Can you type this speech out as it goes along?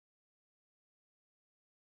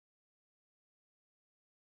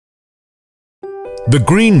The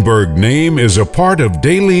Greenberg name is a part of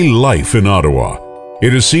daily life in Ottawa.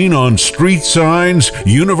 It is seen on street signs,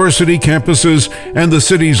 university campuses, and the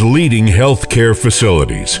city's leading healthcare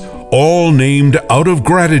facilities, all named out of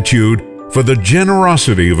gratitude for the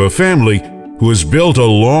generosity of a family who has built a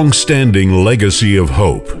long-standing legacy of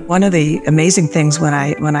hope. One of the amazing things when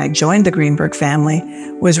I joined the Greenberg family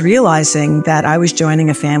was realizing that I was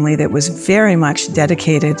joining a family that was very much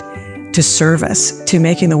dedicated to service, to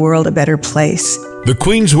making the world a better place. The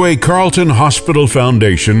Queensway Carleton Hospital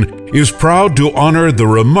Foundation is proud to honor the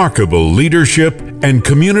remarkable leadership and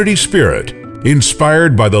community spirit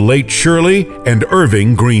inspired by the late Shirley and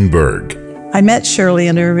Irving Greenberg. I met Shirley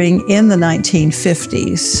and Irving in the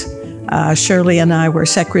 1950s. Shirley and I were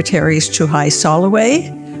secretaries to High Soloway,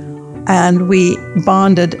 and we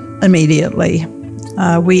bonded immediately.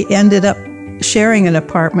 We ended up sharing an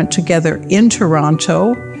apartment together in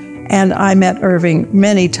Toronto, and I met Irving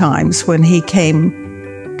many times when he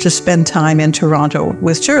came to spend time in Toronto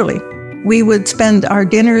with Shirley. We would spend our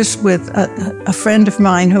dinners with a friend of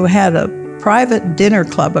mine who had a private dinner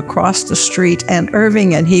club across the street, and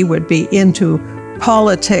Irving and he would be into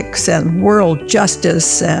politics and world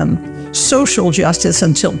justice and social justice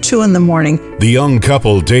until 2 in the morning. The young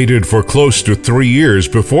couple dated for close to 3 years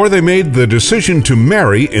before they made the decision to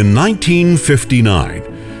marry in 1959.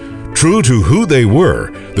 True to who they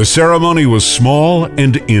were, the ceremony was small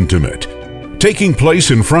and intimate, taking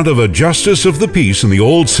place in front of a Justice of the Peace in the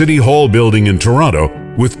old City Hall building in Toronto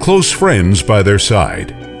with close friends by their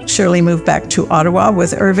side. Shirley moved back to Ottawa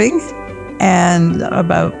with Irving, and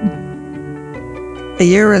about a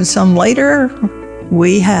year and some later,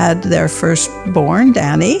 we had their firstborn,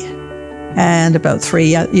 Danny, and about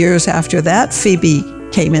 3 years after that, Phoebe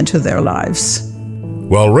came into their lives.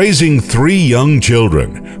 While raising 3 young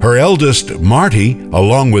children, her eldest, Marty,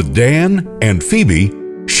 along with Dan and Phoebe,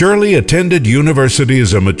 Shirley attended university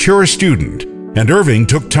as a mature student, and Irving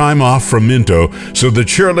took time off from Minto so that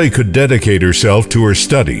Shirley could dedicate herself to her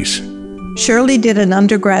studies. Shirley did an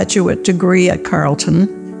undergraduate degree at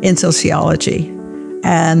Carleton in sociology,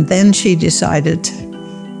 and then she decided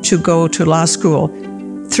to go to law school.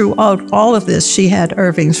 Throughout all of this, she had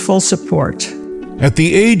Irving's full support. At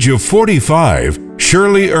the age of 45,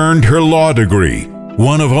 Shirley earned her law degree,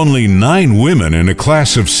 one of only 9 women in a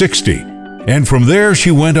class of 60, and from there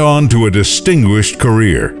she went on to a distinguished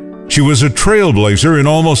career. She was a trailblazer in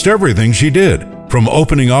almost everything she did, from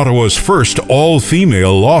opening Ottawa's first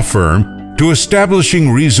all-female law firm to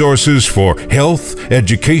establishing resources for health,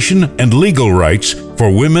 education, and legal rights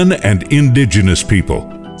for women and Indigenous people.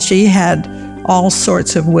 She had all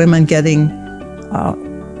sorts of women getting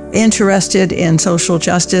interested in social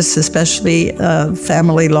justice, especially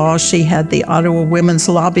family law. She had the Ottawa Women's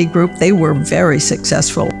Lobby Group. They were very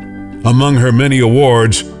successful. Among her many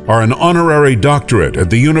awards are an honorary doctorate at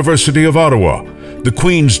the University of Ottawa, the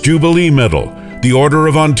Queen's Jubilee Medal, the Order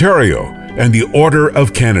of Ontario, and the Order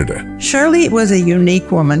of Canada. Shirley was a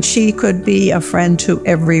unique woman. She could be a friend to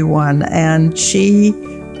everyone, and she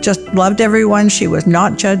just loved everyone. She was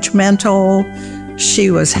not judgmental.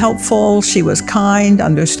 She was helpful. She was kind,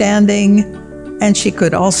 understanding, and she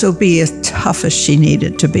could also be as tough as she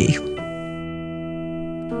needed to be.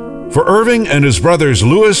 For Irving and his brothers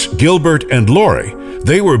Louis, Gilbert, and Laurie,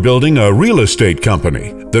 they were building a real estate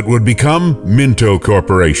company that would become Minto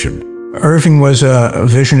Corporation. Irving was a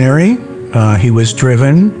visionary. He was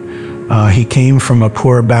driven. He came from a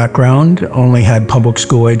poor background, only had public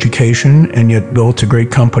school education, and yet built a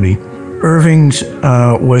great company. Irving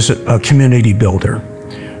was a community builder,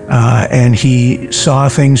 and he saw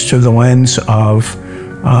things through the lens of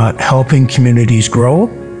helping communities grow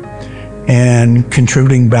and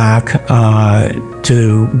contributing back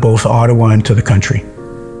to both Ottawa and to the country.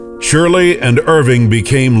 Shirley and Irving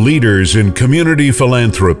became leaders in community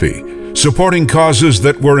philanthropy, supporting causes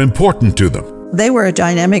that were important to them. They were a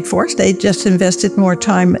dynamic force. They just invested more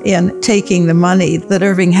time in taking the money that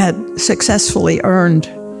Irving had successfully earned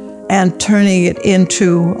and turning it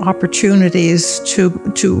into opportunities to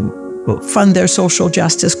fund their social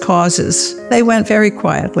justice causes. They went very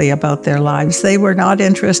quietly about their lives. They were not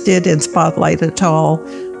interested in spotlight at all.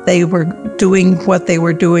 They were doing what they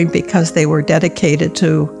were doing because they were dedicated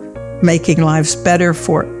to making lives better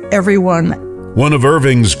for everyone. One of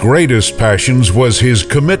Irving's greatest passions was his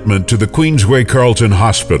commitment to the Queensway Carleton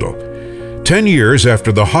Hospital. 10 years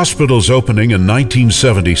after the hospital's opening in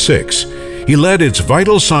 1976, he led its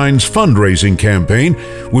Vital Signs fundraising campaign,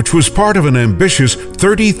 which was part of an ambitious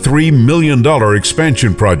 $33 million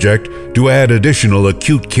expansion project to add additional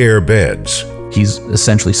acute care beds. He's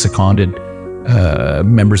essentially seconded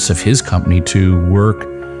members of his company to work,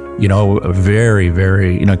 very,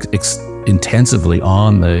 very, intensively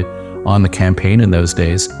on the campaign in those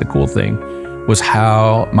days. The cool thing was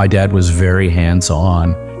how my dad was very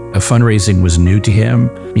hands-on. Fundraising was new to him.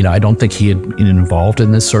 I don't think he had been involved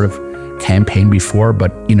in this sort of campaign before,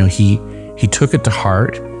 but he took it to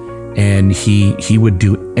heart, and he would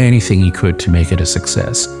do anything he could to make it a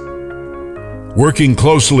success. Working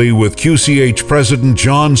closely with QCH President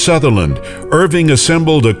John Sutherland, Irving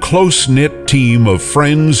assembled a close-knit team of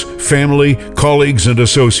friends, family, colleagues, and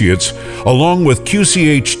associates, along with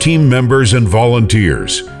QCH team members and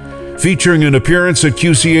volunteers. Featuring an appearance at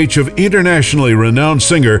QCH of internationally renowned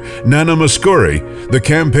singer Nana Mouskouri, the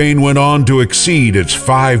campaign went on to exceed its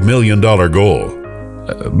 $5 million goal.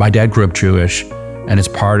 My dad grew up Jewish, and it's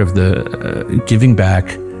part of the giving back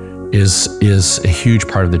is a huge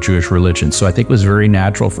part of the Jewish religion. So I think it was very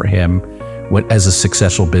natural for him, as a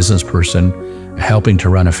successful business person, helping to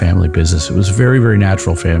run a family business. It was very, very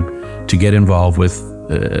natural for him to get involved with,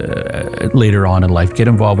 later on in life, get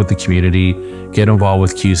involved with the community, get involved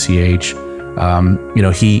with QCH.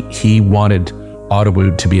 He wanted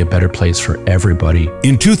Ottawa to be a better place for everybody.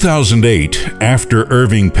 In 2008, after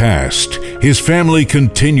Irving passed, his family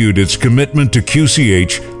continued its commitment to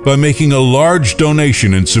QCH by making a large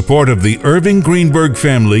donation in support of the Irving Greenberg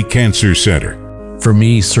Family Cancer Center. For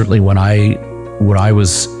me, certainly when I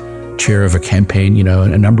was chair of a campaign,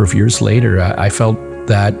 a number of years later, I felt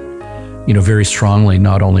that, very strongly.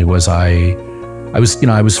 Not only was I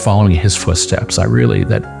was following his footsteps. That really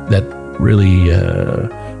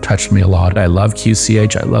touched me a lot. I love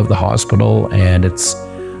QCH. I love the hospital, and it's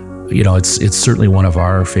certainly one of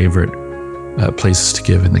our favorite places to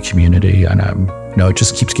give in the community. And it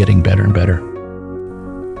just keeps getting better and better.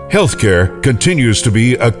 Healthcare continues to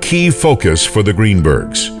be a key focus for the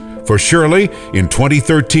Greenbergs. For Shirley, in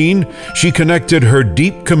 2013, she connected her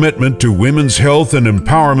deep commitment to women's health and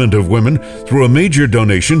empowerment of women through a major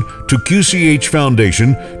donation to QCH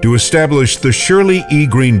Foundation to establish the Shirley E.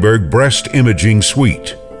 Greenberg Breast Imaging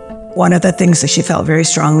Suite. One of the things that she felt very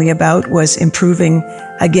strongly about was improving,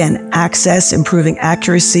 again, access, improving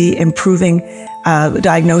accuracy, improving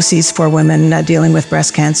diagnoses for women dealing with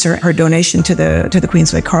breast cancer. Her donation to the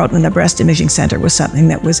Queensway Carleton and the Breast Imaging Centre was something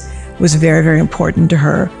that was very, very important to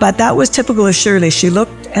her. But that was typical of Shirley. She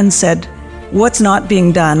looked and said, what's not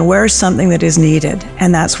being done? Where's something that is needed?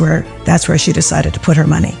 And that's where she decided to put her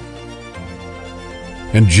money.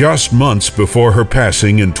 And just months before her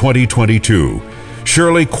passing in 2022,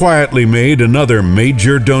 Shirley quietly made another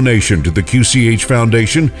major donation to the QCH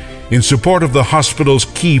Foundation in support of the hospital's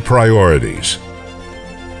key priorities.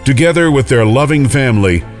 Together with their loving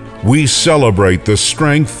family, we celebrate the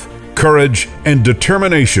strength, courage, and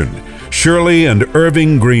determination Shirley and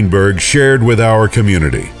Irving Greenberg shared with our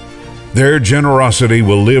community. Their generosity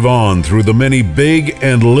will live on through the many big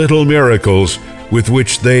and little miracles with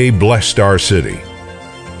which they blessed our city.